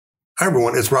Hi,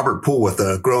 everyone. It's Robert Poole with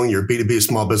the Growing Your B2B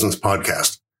Small Business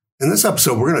podcast. In this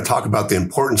episode, we're going to talk about the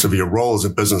importance of your role as a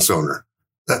business owner.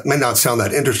 That may not sound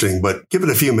that interesting, but give it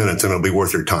a few minutes and it'll be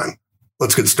worth your time.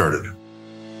 Let's get started.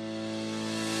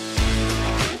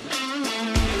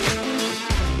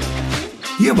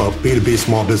 You have a B2B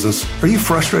small business. Are you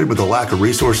frustrated with the lack of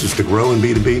resources to grow in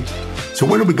B2B? So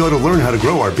where do we go to learn how to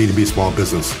grow our B2B small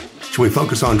business? Should we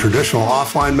focus on traditional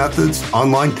offline methods,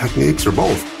 online techniques, or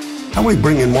both? How do we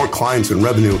bring in more clients and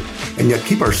revenue and yet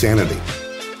keep our sanity?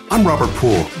 I'm Robert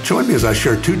Poole. Join me as I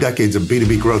share 2 decades of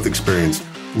B2B growth experience,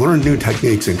 learn new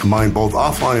techniques, and combine both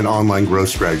offline and online growth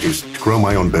strategies to grow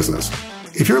my own business.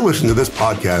 If you're listening to this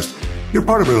podcast, you're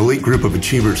part of an elite group of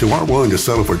achievers who aren't willing to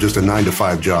settle for just a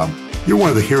 9-to-5 job. You're one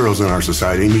of the heroes in our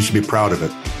society, and you should be proud of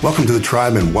it. Welcome to the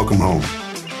tribe and welcome home.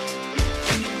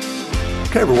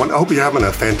 Okay, everyone, I hope you're having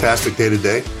a fantastic day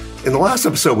today. In the last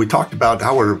episode, we talked about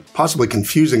how we're possibly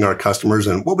confusing our customers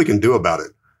and what we can do about it.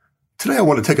 Today, I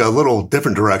want to take a little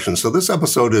different direction. So this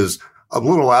episode is a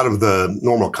little out of the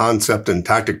normal concept and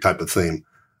tactic type of theme.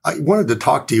 I wanted to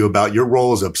talk to you about your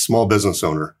role as a small business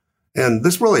owner. And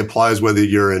this really applies whether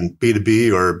you're in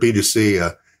B2B or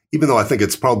B2C, even though I think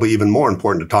it's probably even more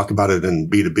important to talk about it in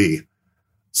B2B.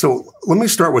 So let me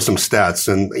start with some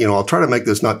stats, and I'll try to make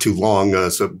this not too long,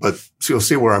 but you'll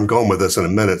see where I'm going with this in a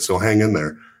minute, so hang in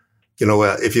there.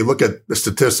 If you look at the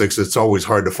statistics, it's always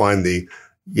hard to find the,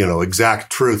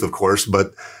 exact truth, of course,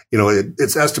 but,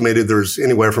 it's estimated there's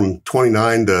anywhere from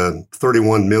 29 to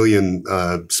 31 million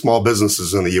small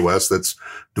businesses in the U.S. that's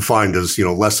defined as,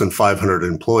 less than 500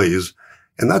 employees.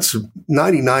 And that's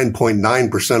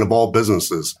 99.9% of all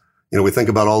businesses. We think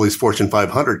about all these Fortune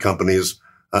 500 companies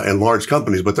and large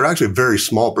companies, but they're actually a very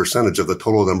small percentage of the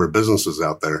total number of businesses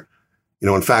out there.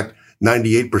 In fact,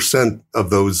 98% of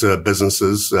those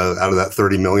businesses out of that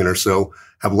 30 million or so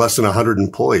have less than 100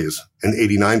 employees, and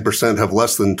 89% have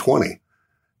less than 20.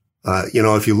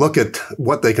 If you look at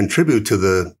what they contribute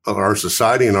to our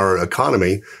society and our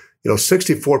economy,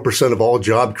 64% of all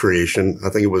job creation, I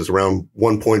think it was around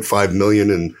 1.5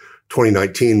 million in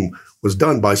 2019, was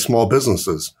done by small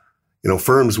businesses.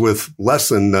 Firms with less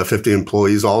than 50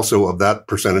 employees also of that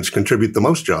percentage contribute the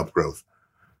most job growth.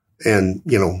 And,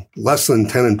 less than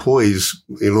 10 employees,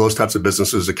 those types of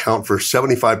businesses account for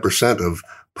 75% of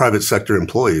private sector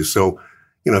employees. So,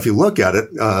 if you look at it,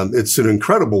 it's an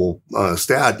incredible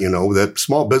stat, that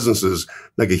small businesses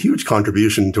make a huge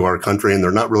contribution to our country and they're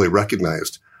not really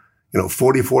recognized.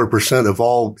 44% of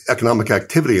all economic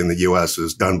activity in the U.S.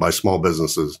 is done by small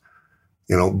businesses.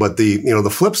 But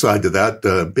the flip side to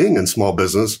that, being in small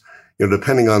business,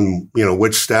 depending on,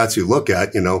 which stats you look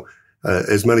at,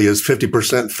 as many as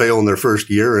 50% fail in their first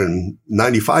year and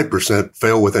 95%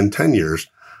 fail within 10 years.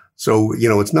 So,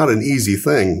 it's not an easy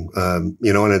thing, and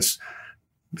it's,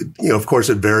 of course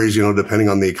it varies, depending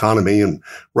on the economy. And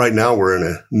right now we're in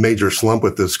a major slump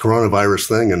with this coronavirus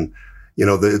thing. And,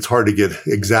 it's hard to get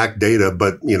exact data,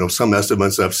 but, some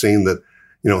estimates I've seen that,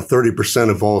 30%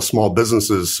 of all small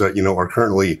businesses, are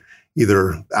currently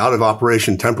either out of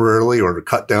operation temporarily or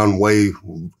cut down way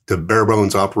to bare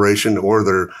bones operation, or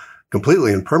they're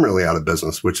completely and permanently out of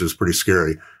business, which is pretty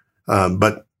scary.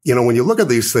 But, when you look at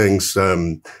these things,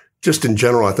 just in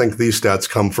general, I think these stats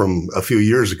come from a few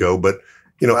years ago, but,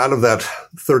 out of that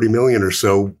 30 million or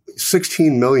so,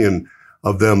 16 million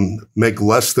of them make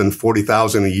less than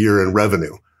 40,000 a year in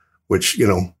revenue, which,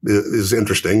 is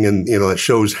interesting. And, it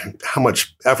shows how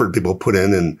much effort people put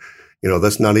in. And,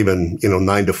 that's not even,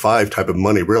 9 to 5 type of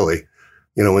money, really.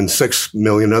 And 6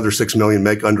 million, other 6 million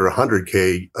make under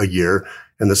 100K a year.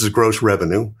 And this is gross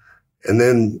revenue. And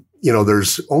then,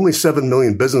 there's only 7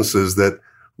 million businesses that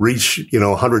reach,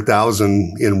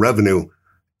 100,000 in revenue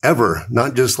ever,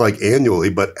 not just like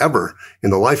annually, but ever in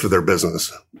the life of their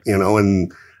business,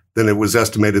 and then it was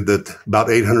estimated that about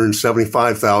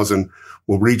 875,000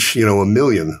 will reach, 1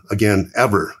 million again,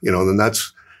 ever, then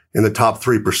that's in the top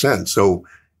 3%. So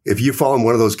if you fall in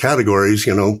one of those categories,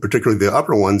 particularly the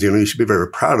upper ones, you should be very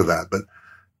proud of that. But,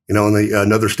 and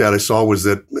another stat I saw was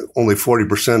that only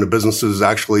 40% of businesses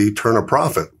actually turn a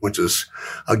profit, which is,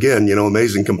 again,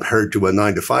 amazing compared to a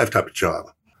 9 to 5 type of job.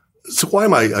 So why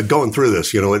am I going through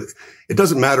this? It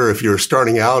doesn't matter if you're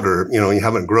starting out or, you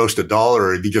haven't grossed $1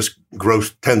 or if you just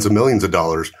grossed tens of millions of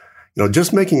dollars.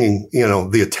 Just making,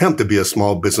 the attempt to be a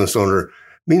small business owner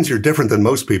means you're different than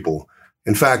most people.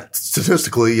 In fact,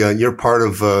 statistically, you're part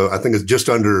of, I think it's just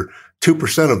under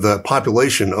 2% of the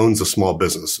population owns a small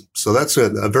business. So that's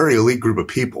a very elite group of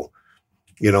people,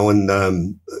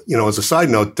 as a side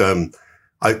note,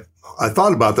 I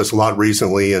thought about this a lot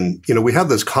recently, and, we have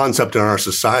this concept in our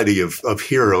society of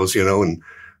heroes, and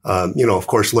Of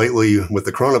course, lately with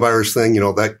the coronavirus thing,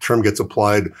 that term gets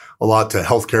applied a lot to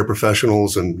healthcare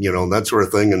professionals and, that sort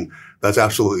of thing. And that's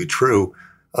absolutely true.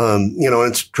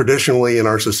 It's traditionally in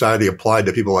our society applied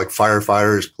to people like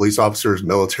firefighters, police officers,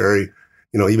 military,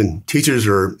 even teachers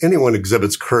or anyone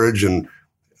exhibits courage and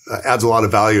adds a lot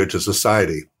of value to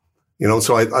society.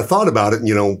 So I thought about it,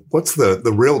 what's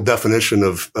the real definition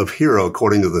of hero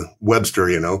according to the Webster,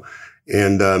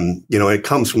 and, it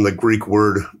comes from the Greek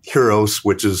word heros,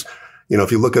 which is,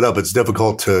 if you look it up, it's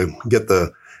difficult to get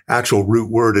the actual root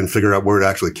word and figure out where it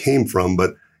actually came from.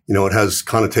 But, it has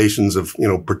connotations of,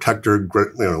 protector,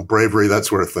 bravery, that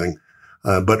sort of thing.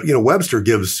 But Webster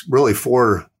gives really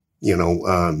four,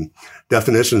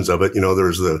 definitions of it.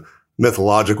 There's the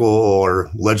mythological or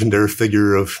legendary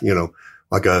figure of,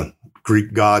 like a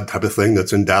Greek god type of thing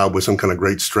that's endowed with some kind of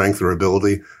great strength or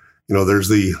ability. There's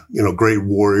the, great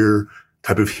warrior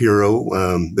type of hero.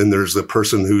 Then there's the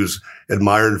person who's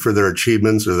admired for their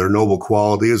achievements or their noble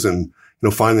qualities. And,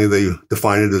 finally they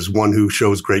define it as one who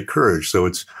shows great courage. So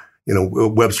it's,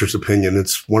 Webster's opinion,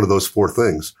 it's one of those four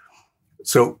things.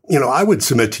 So, I would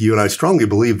submit to you, and I strongly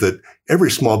believe that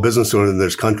every small business owner in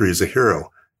this country is a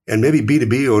hero. And maybe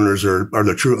B2B owners are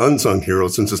the true unsung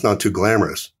heroes since it's not too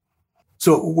glamorous.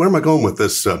 So where am I going with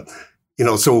this? So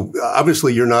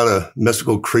obviously you're not a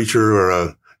mystical creature or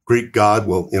a Greek god.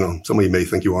 Well, some of you may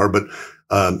think you are, but,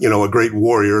 a great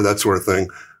warrior, that sort of thing.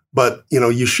 But,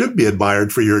 you should be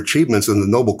admired for your achievements and the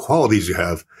noble qualities you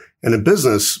have. And in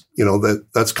business,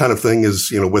 that's kind of thing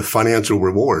is, with financial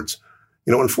rewards.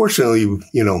 Unfortunately,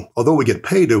 although we get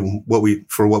paid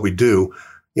for what we do,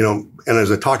 and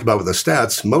as I talked about with the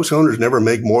stats, most owners never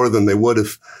make more than they would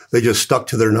if they just stuck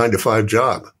to their 9-to-5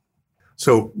 job.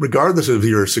 So regardless of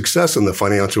your success in the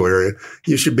financial area,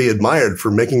 you should be admired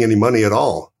for making any money at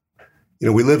all.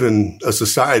 We live in a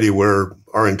society where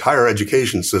our entire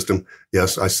education system,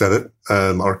 yes, I said it,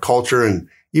 our culture and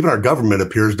even our government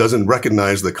appears doesn't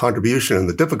recognize the contribution and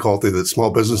the difficulty that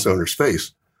small business owners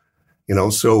face.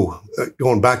 So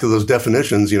going back to those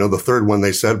definitions, the third one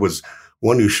they said was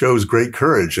one who shows great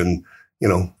courage. And,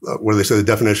 where they say the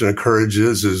definition of courage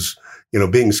is,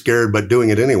 being scared, but doing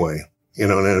it anyway.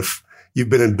 And if you've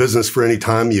been in business for any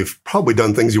time, you've probably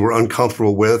done things you were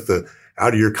uncomfortable with,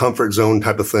 out of your comfort zone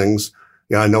type of things.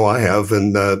 Yeah, I know I have.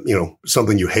 And,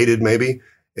 something you hated maybe,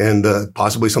 and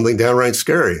possibly something downright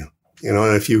scary.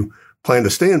 And if you plan to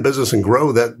stay in business and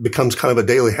grow, that becomes kind of a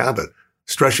daily habit,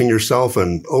 stretching yourself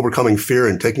and overcoming fear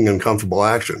and taking uncomfortable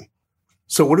action.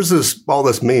 So what does all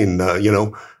this mean?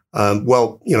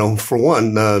 For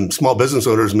one, small business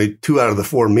owners meet 2 out of the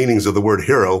 4 meanings of the word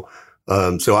hero.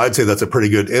 So I'd say that's a pretty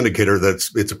good indicator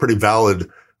it's a pretty valid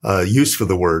use for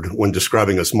the word when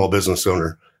describing a small business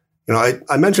owner.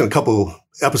 I mentioned a couple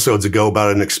episodes ago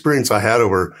about an experience I had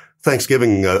over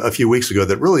Thanksgiving a few weeks ago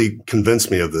that really convinced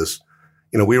me of this.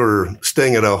 We were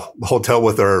staying at a hotel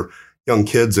with our young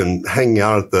kids and hanging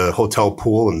out at the hotel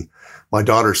pool, and my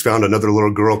daughters found another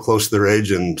little girl close to their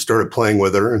age and started playing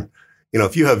with her. And,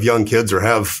 if you have young kids or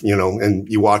have, and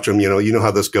you watch them, you know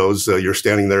how this goes. You're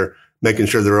standing there making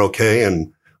sure they're okay.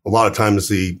 And a lot of times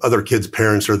the other kids'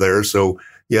 parents are there. So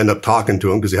you end up talking to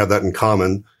them because you have that in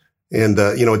common. And,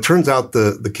 it turns out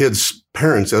the kids'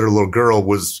 parents, the other little girl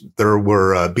were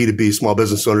B2B small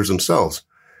business owners themselves.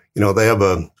 They have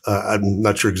I'm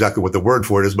not sure exactly what the word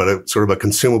for it is, but it's sort of a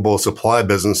consumable supply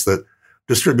business that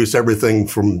distributes everything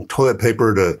from toilet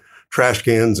paper to trash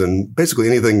cans and basically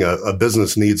anything a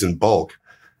business needs in bulk.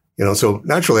 So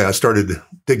naturally I started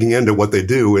digging into what they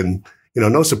do, and,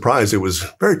 no surprise, it was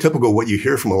very typical what you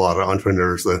hear from a lot of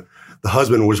entrepreneurs. The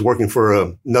husband was working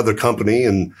for another company,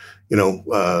 and,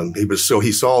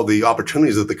 he saw the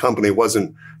opportunities that the company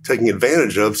wasn't taking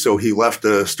advantage of. So he left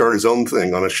to start his own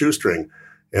thing on a shoestring.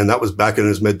 And that was back in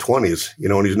his mid-20s,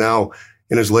 and he's now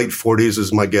in his late 40s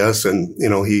is my guess. And,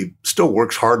 he still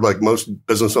works hard like most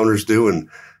business owners do, and,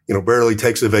 barely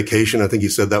takes a vacation. I think he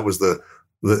said that was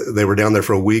they were down there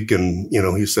for a week, and,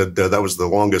 he said that was the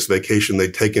longest vacation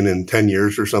they'd taken in 10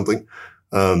 years or something.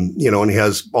 And he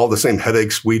has all the same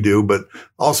headaches we do, but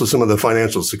also some of the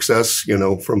financial success,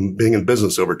 from being in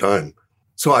business over time.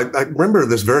 So I remember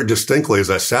this very distinctly as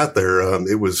I sat there.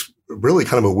 It was really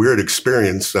kind of a weird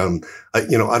experience. I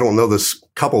don't know this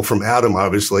couple from Adam,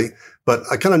 obviously, but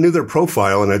I kind of knew their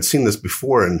profile and I'd seen this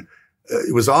before. And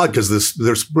it was odd because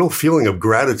there's real feeling of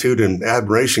gratitude and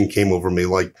admiration came over me.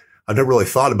 Like I'd never really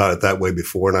thought about it that way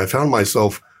before. And I found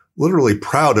myself literally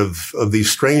proud of these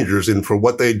strangers and for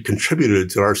what they'd contributed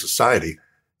to our society.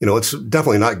 It's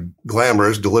definitely not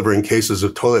glamorous delivering cases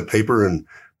of toilet paper and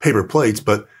paper plates,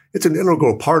 but it's an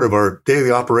integral part of our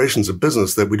daily operations of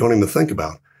business that we don't even think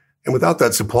about. And without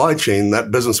that supply chain,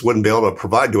 that business wouldn't be able to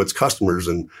provide to its customers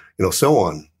and, so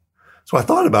on. So I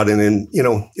thought about it and,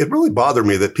 it really bothered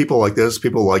me that people like this,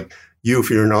 people like you, if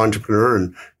you're an entrepreneur,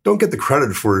 and don't get the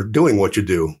credit for doing what you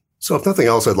do. So if nothing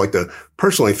else, I'd like to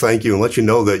personally thank you and let you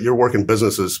know that your work in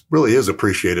business really is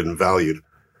appreciated and valued.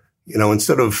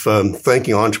 Instead of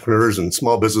thanking entrepreneurs and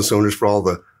small business owners for all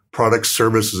the products,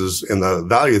 services, and the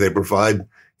value they provide,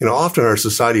 often our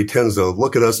society tends to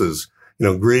look at us as,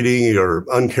 greedy or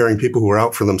uncaring people who are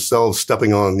out for themselves,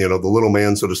 stepping on, the little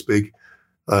man, so to speak.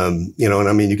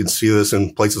 You can see this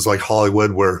in places like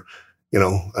Hollywood where,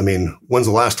 when's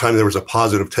the last time there was a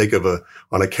positive take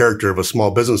on a character of a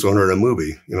small business owner in a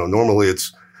movie? Normally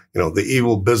it's, the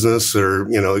evil business or,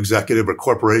 executive or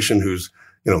corporation who's,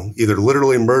 either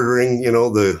literally murdering,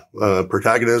 the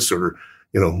protagonist or,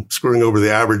 screwing over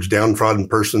the average downtrodden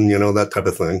person, that type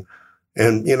of thing.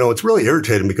 And, it's really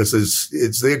irritating because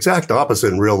it's the exact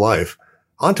opposite in real life.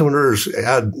 Entrepreneurs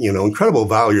add, incredible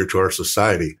value to our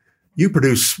society. You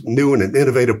produce new and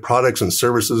innovative products and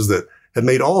services that have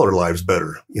made all our lives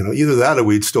better. Either that or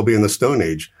we'd still be in the Stone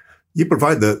Age. You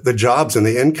provide the jobs and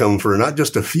the income for not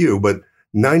just a few, but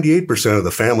 98% of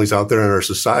the families out there in our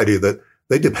society that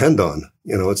they depend on.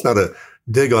 It's not a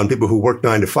dig on people who work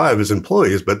 9 to 5 as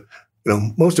employees, but,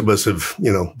 most of us have,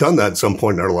 done that at some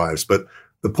point in our lives. But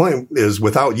the point is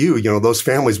without you, those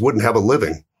families wouldn't have a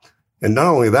living. And not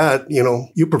only that,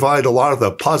 you provide a lot of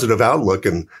the positive outlook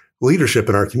and leadership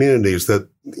in our communities that,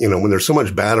 when there's so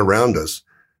much bad around us,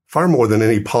 far more than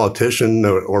any politician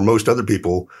or most other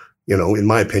people, in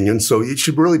my opinion. So you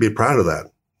should really be proud of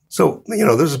that. So, this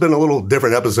has been a little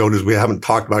different episode as we haven't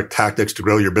talked about tactics to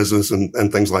grow your business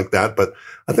and things like that. But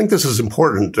I think this is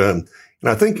important. And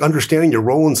I think understanding your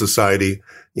role in society,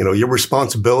 your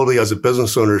responsibility as a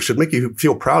business owner should make you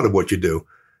feel proud of what you do,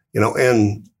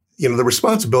 the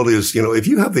responsibility is, if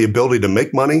you have the ability to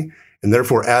make money and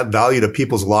therefore add value to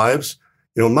people's lives,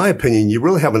 in my opinion, you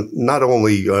really have not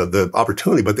only the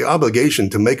opportunity, but the obligation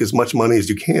to make as much money as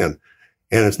you can.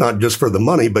 And it's not just for the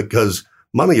money, because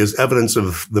money is evidence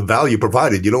of the value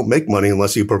provided. You don't make money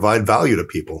unless you provide value to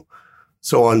people.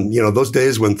 So on, those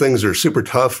days when things are super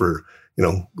tough or,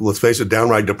 let's face it,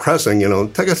 downright depressing,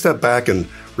 take a step back and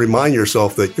remind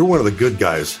yourself that you're one of the good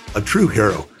guys, a true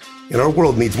hero. And our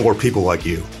world needs more people like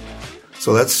you.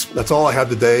 So that's all I have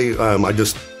today. I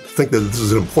just think that this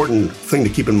is an important thing to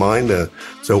keep in mind.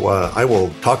 So I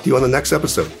will talk to you on the next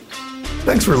episode.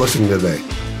 Thanks for listening today.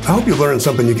 I hope you learned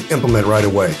something you can implement right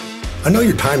away. I know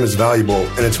your time is valuable,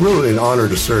 and it's really an honor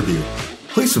to serve you.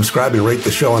 Please subscribe and rate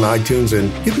the show on iTunes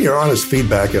and give me your honest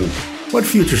feedback and what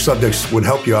future subjects would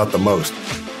help you out the most.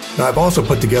 Now, I've also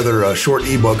put together a short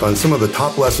ebook on some of the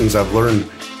top lessons I've learned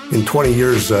in 20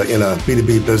 years in a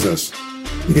B2B business.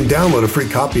 You can download a free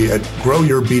copy at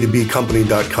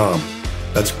growyourb2bcompany.com.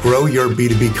 That's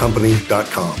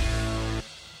growyourb2bcompany.com.